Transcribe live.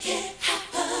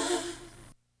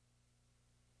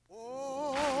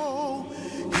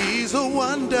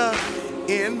wonder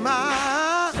in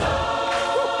my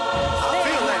I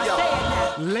feel that,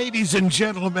 y'all. Ladies and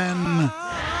gentlemen,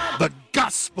 the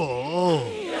gospel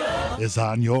is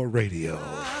on your radio.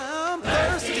 I'm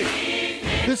thirsty.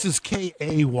 This is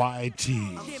KAYT,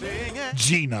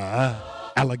 Gina,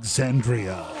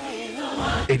 Alexandria,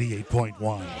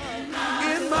 88.1.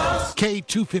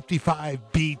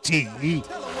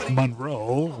 K255BT,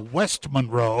 Monroe, West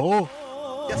Monroe,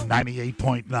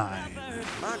 98.9.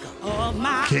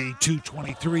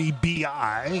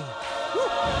 K223BI,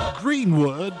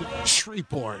 Greenwood,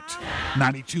 Shreveport,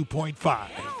 92.5.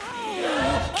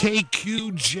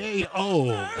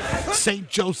 KQJO, St.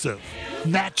 Joseph,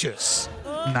 Natchez,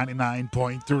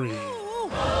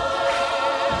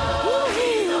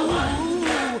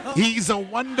 99.3. He's a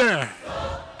wonder.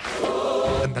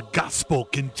 And the gospel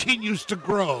continues to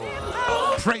grow.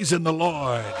 Praising the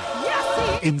Lord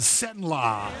in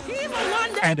Senla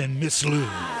and in Miss Lou.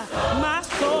 My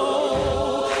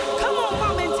soul. Come on,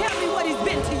 mama, and tell me what he's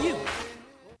been to you.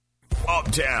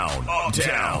 Uptown,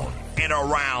 and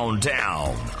around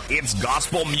town. It's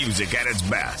gospel music at its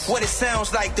best. What it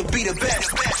sounds like to be the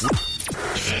best.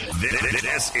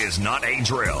 This is not a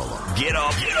drill. Get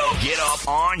up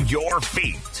on your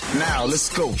feet. Now let's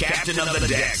go. Captain of the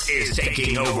Deck is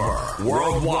taking over.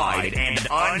 Worldwide and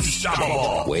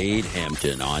unstoppable. Wade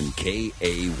Hampton on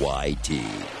KAYT.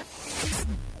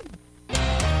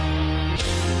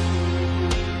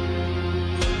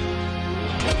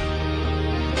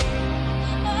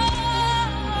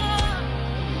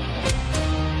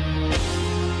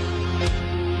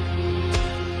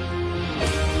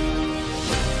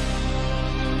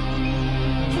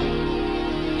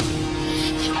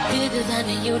 Bigger than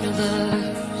the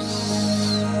universe.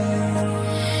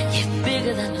 You're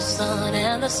bigger than the sun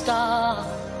and the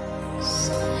stars.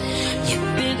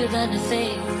 You're bigger than the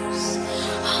things,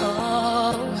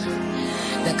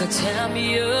 that could tear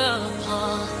me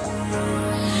apart.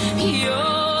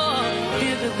 You're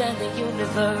bigger than the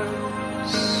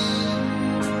universe.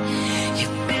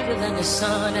 You're bigger than the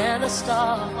sun and the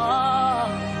stars.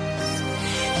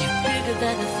 You're bigger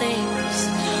than the things,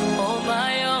 oh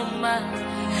my,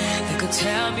 that could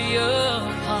tear me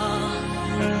apart.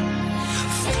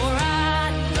 For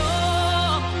I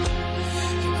know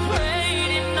you're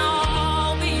great in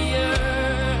all the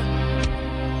earth.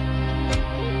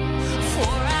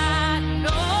 For I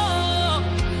know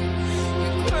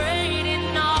you're great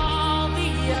in all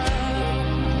the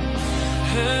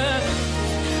earth.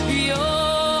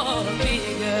 You're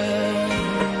bigger.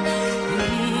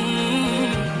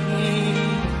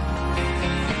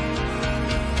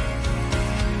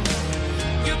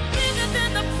 You're bigger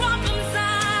than the problem.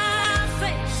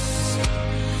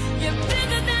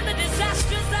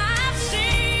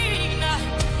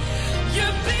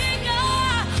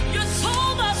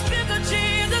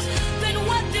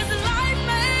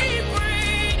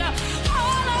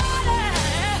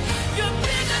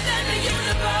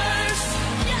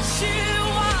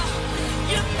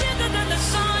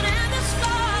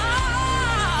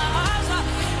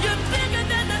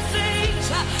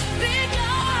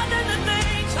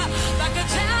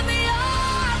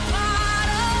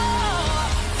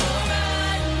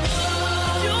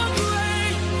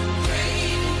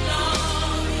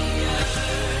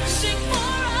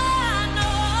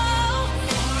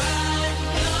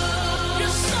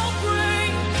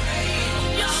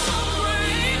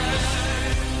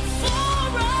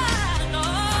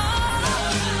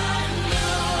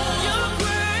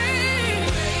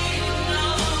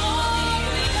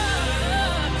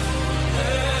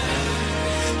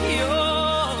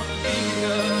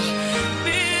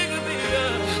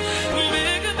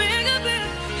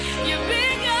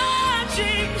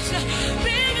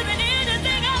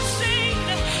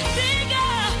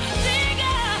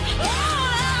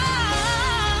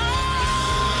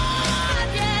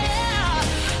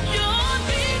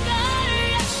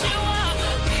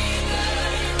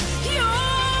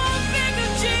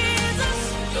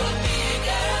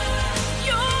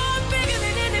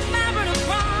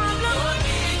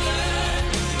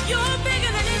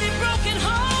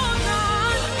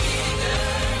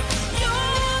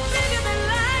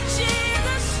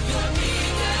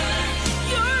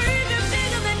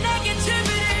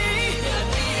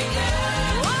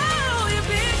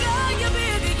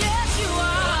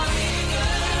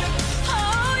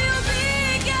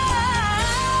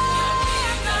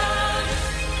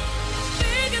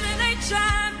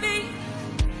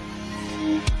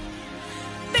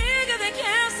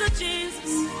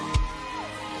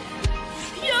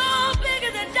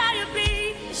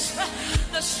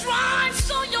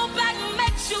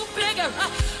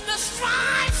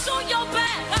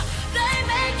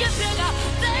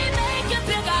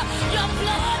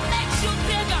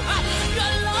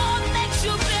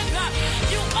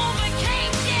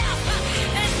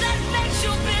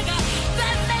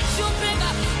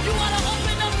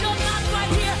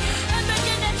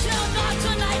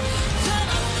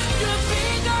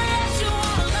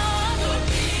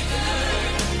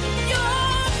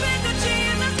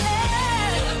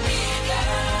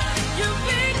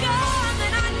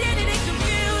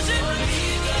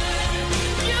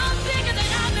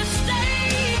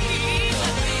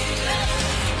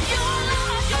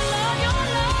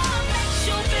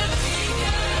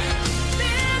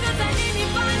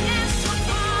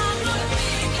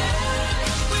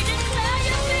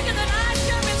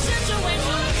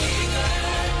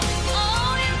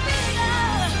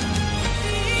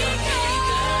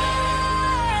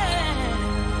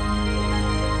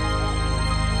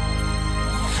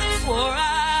 For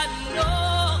I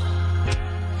know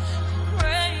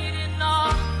great in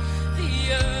all the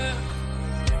earth.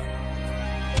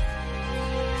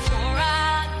 For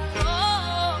I know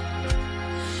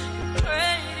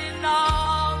great in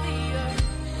all the earth.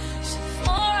 So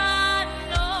for I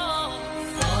know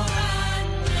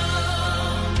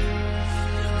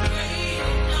great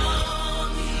in all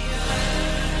the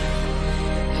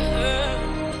earth.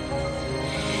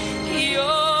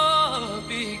 You're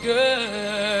bigger.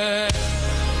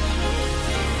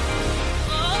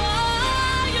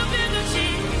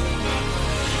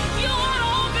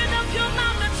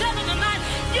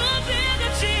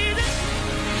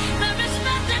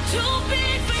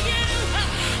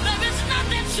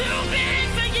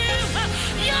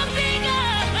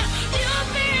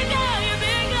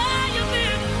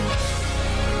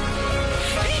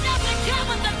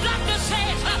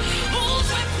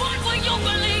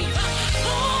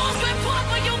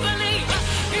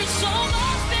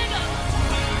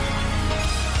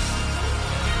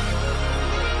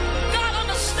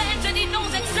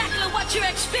 You're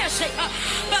experiencing,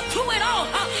 but through it all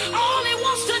he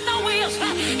wants to know is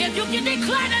if you can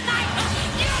declare tonight,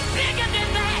 you're bigger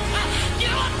than that,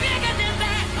 you're bigger than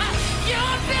that,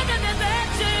 you're bigger than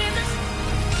that, Jesus.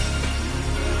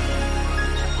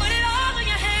 Put it all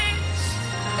in your hands.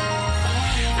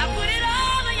 I put it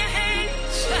all in your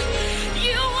hands.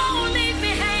 You won't leave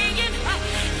me hanging.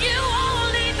 You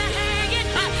won't leave me hanging.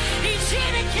 He's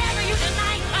here to carry you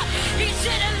tonight. He's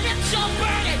here to lift your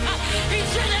burden.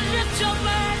 He's here to lift your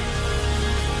burden.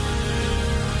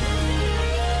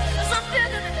 'Cause I'm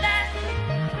bigger than that.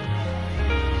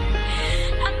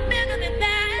 I'm bigger than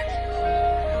that.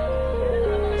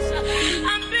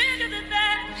 I'm bigger than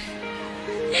that.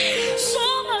 So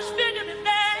much bigger than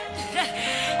that.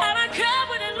 I don't care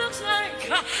what it looks like.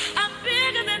 I'm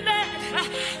bigger than that.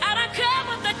 I don't care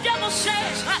what the devil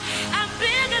says. I'm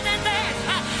bigger than that.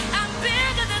 I'm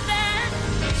bigger than that.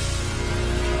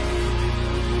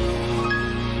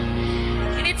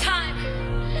 Anytime,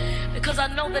 because I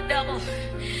know the devil.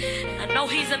 I know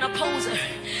he's an opposer.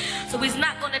 So he's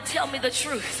not going to tell me the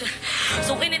truth.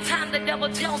 So anytime the devil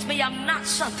tells me I'm not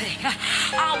something, I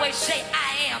always say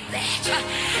I am that.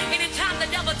 Anytime the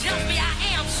devil tells me I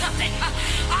am something, I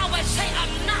always say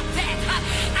I'm not that.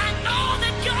 I know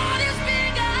that God is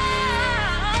bigger.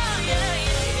 Yeah,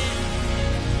 yeah.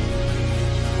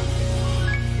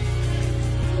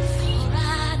 For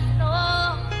I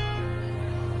know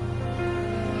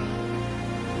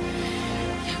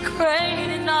you're great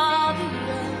in all the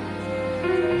earth.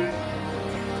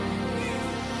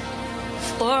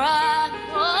 For I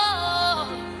know.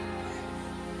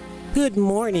 Good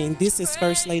morning. This is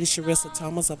First Lady Sharissa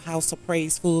Thomas of House of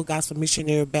Praise Full Gospel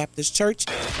Missionary Baptist Church,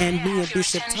 and me and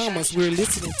Bishop Thomas, we're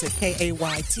listening to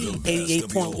KAYT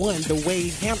 88.1, the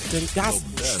Wade Hampton Gospel.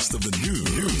 The best of the new.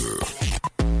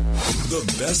 The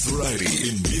best variety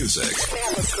in music.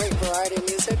 Yeah, that's great variety of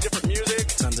music. Different music.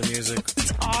 Tons of music.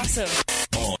 It's awesome.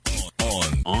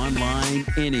 Online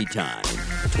anytime,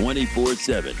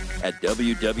 24/7 at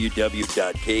www.kaytfm.com.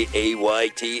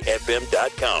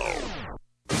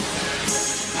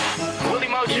 Willie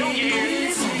Mo Jr.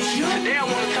 here. Today I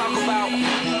want to talk about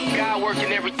God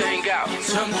working everything out.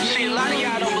 See, a lot of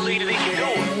y'all don't believe that he can do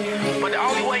it. But the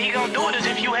only way he gonna do it is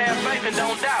if you have faith and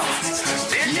don't doubt. This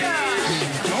is...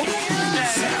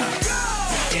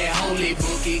 Yeah, holy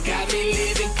bookie got me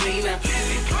living cleaner.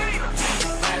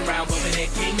 Right around bumping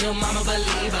that kingdom, I'm a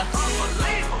believer.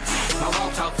 My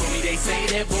walk talk for me, they say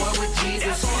that boy with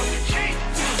Jesus.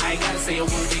 I ain't gotta say a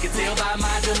word, they can tell by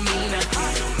my demeanor.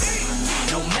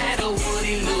 No matter what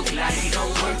he look like, he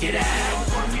gon' work it out.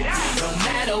 No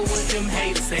matter what them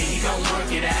haters say, he gon'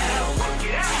 work it out.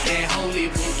 That holy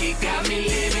bookie got me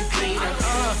living cleaner.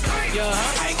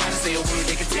 I ain't gotta say a word,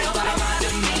 they can tell by my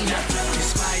demeanor. In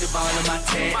spite of all of my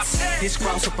tats, this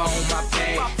cross up on my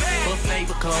back, but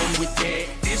flavor come with that.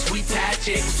 This sweet tie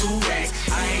check was 2 racks.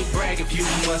 I ain't bragging, few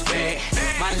months back.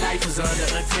 My life was under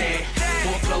attack.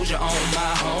 Foreclosure on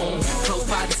my home. Close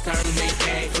pockets turn to make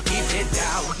back. Forget that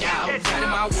doubt. Got in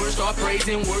my words, start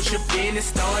praising, worshiping, and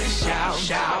started shout.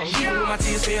 Even when my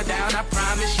tears fell down, I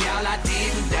promise y'all I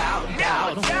didn't doubt.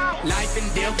 Life and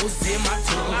death was in my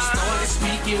tongue. Started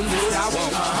speaking what I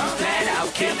want. Flat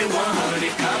out, kept it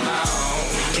 100. Come on.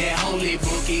 That holy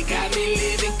bookie got me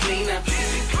living cleaner.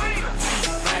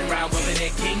 Right around bumping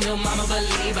that kingdom, I'm a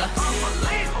believer.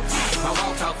 My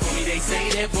walk talk for me, they say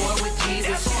that boy with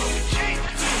Jesus.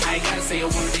 I ain't gotta say a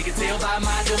word, they can tell by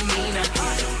my demeanor.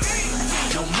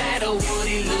 No matter what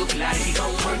he look like, he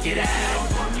gon' work it out.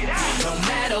 No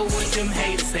matter what them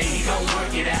haters say, he gon'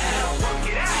 work it out.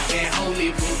 That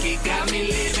holy bookie got me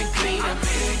living cleaner.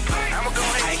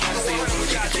 I ain't gotta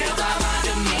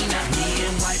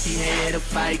had a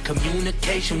fight,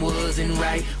 communication wasn't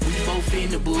right. We both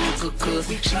in the book, cause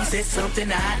she said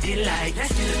something I didn't like.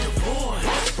 Let's get a divorce.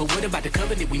 But what about the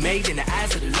covenant we made in the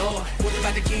eyes of the Lord? What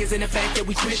about the kids and the fact that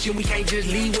we Christian? We can't just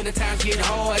leave when the times get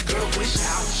hard. Girl, we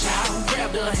shout, shout.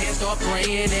 Grabbed her hand, start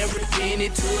praying and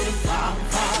repented to the fall.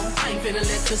 I ain't finna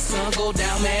let the sun go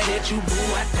down, mad at you,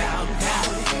 boo, I doubt.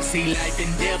 See, life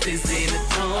and death is in the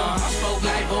tongue. I spoke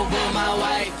life over my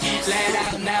wife.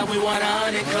 Flat out, now we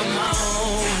 100, come on.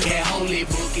 That holy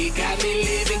book, it got me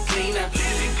living cleaner.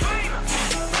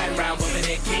 Right around women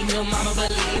that kingdom, I'm a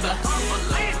believer.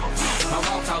 My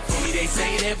walk talk for me, they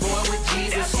say that boy with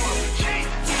Jesus.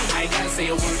 I ain't gotta say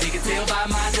a word, they can tell by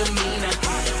my demeanor.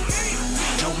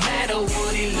 No matter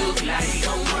what he look like, he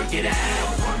gon' work it out.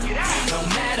 No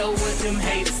matter what them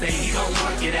haters say, he gon'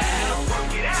 work it out.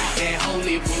 That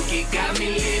holy book, it got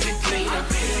me living cleaner. I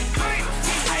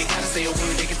ain't gotta say a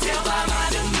word, they can tell by my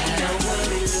demeanor.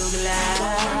 What it look like, he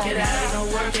gon' work it out, he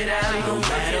gon' work it out. He gon'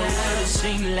 matter what it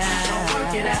seem like, he gon' work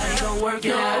it out, he gon' work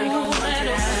it out, he gon' work it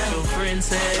out. Your friend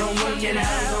said, he gon' work it out,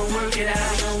 he gon' work it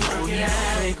out, he gon' work it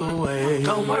out. Take away,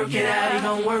 gon' work it out, he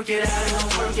gon' work it out, he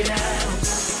gon' work it out.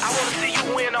 I wanna see you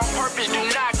win on purpose. Do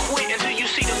not quit until you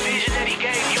see the vision that he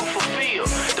gave you fulfilled.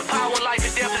 The power of life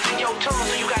and death is in your tongue,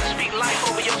 so you gotta speak life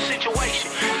over your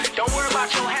situation. Don't worry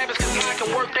about your habits, cause God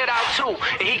can work that out too.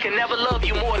 And he can never love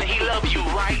you more than he loves you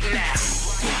right now.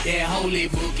 That holy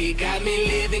book, it got me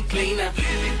living cleaner.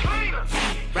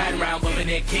 Right around bumping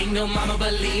that kingdom, I'm a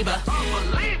believer.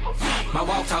 My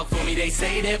walk talk for me, they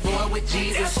say that boy with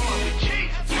Jesus.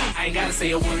 I ain't gotta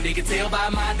say a word, they can tell by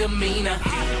my demeanor.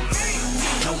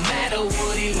 No matter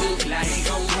what he look like, he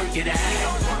gon' work it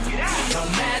out. No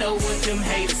matter what them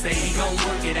haters say, he gon'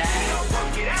 work it out.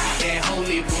 That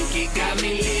holy book, it got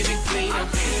me living cleaner.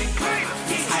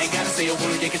 I ain't gotta say a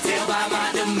word, they can tell by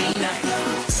my demeanor.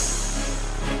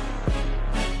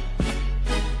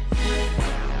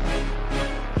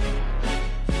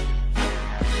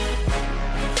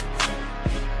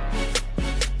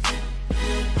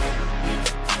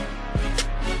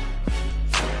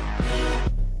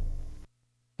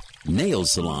 Nail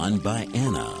Salon by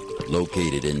Anna,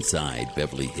 located inside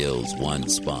Beverly Hills One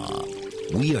Spa.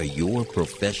 We are your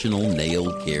professional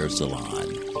nail care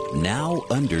salon, now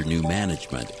under new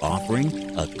management,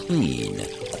 offering a clean,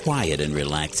 quiet, and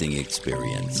relaxing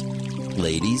experience.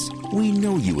 Ladies, we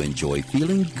know you enjoy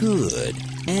feeling good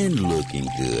and looking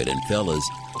good, and fellas,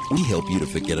 we help you to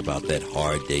forget about that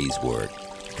hard day's work.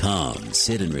 Come,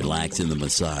 sit and relax in the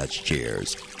massage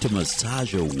chairs to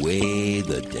massage away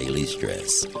the daily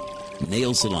stress.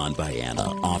 Nail Salon by Anna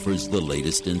offers the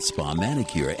latest in spa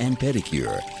manicure and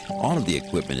pedicure. All of the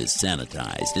equipment is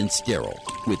sanitized and sterile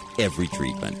with every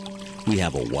treatment. We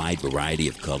have a wide variety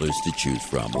of colors to choose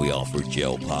from. We offer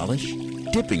gel polish,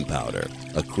 dipping powder,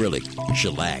 acrylic,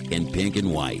 shellac, and pink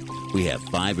and white. We have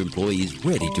 5 employees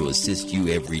ready to assist you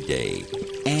every day.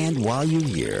 And while you're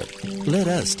here, let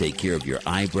us take care of your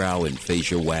eyebrow and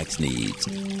facial wax needs.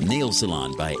 Nail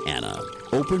Salon by Anna.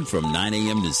 Open from 9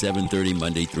 a.m. to 7:30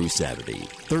 Monday through Saturday.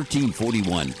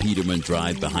 1341 Peterman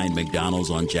Drive behind McDonald's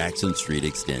on Jackson Street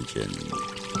Extension.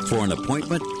 For an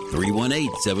appointment,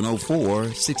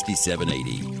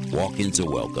 318-704-6780. Walk-ins are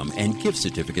welcome and gift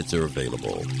certificates are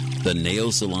available. The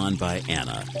Nail Salon by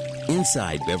Anna.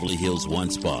 Inside Beverly Hills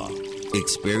One Spa.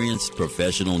 Experienced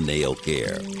professional nail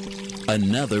care.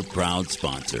 Another proud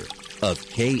sponsor of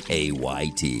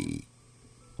KAYT.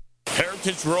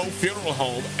 Heritage Road Funeral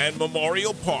Home and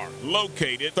Memorial Park,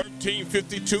 located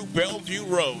 1352 Bellevue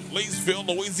Road, Leesville,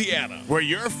 Louisiana, where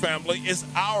your family is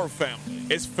our family.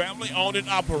 It's family owned and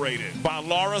operated by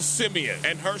Laura Simeon,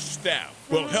 and her staff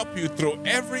will help you through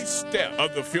every step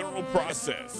of the funeral process.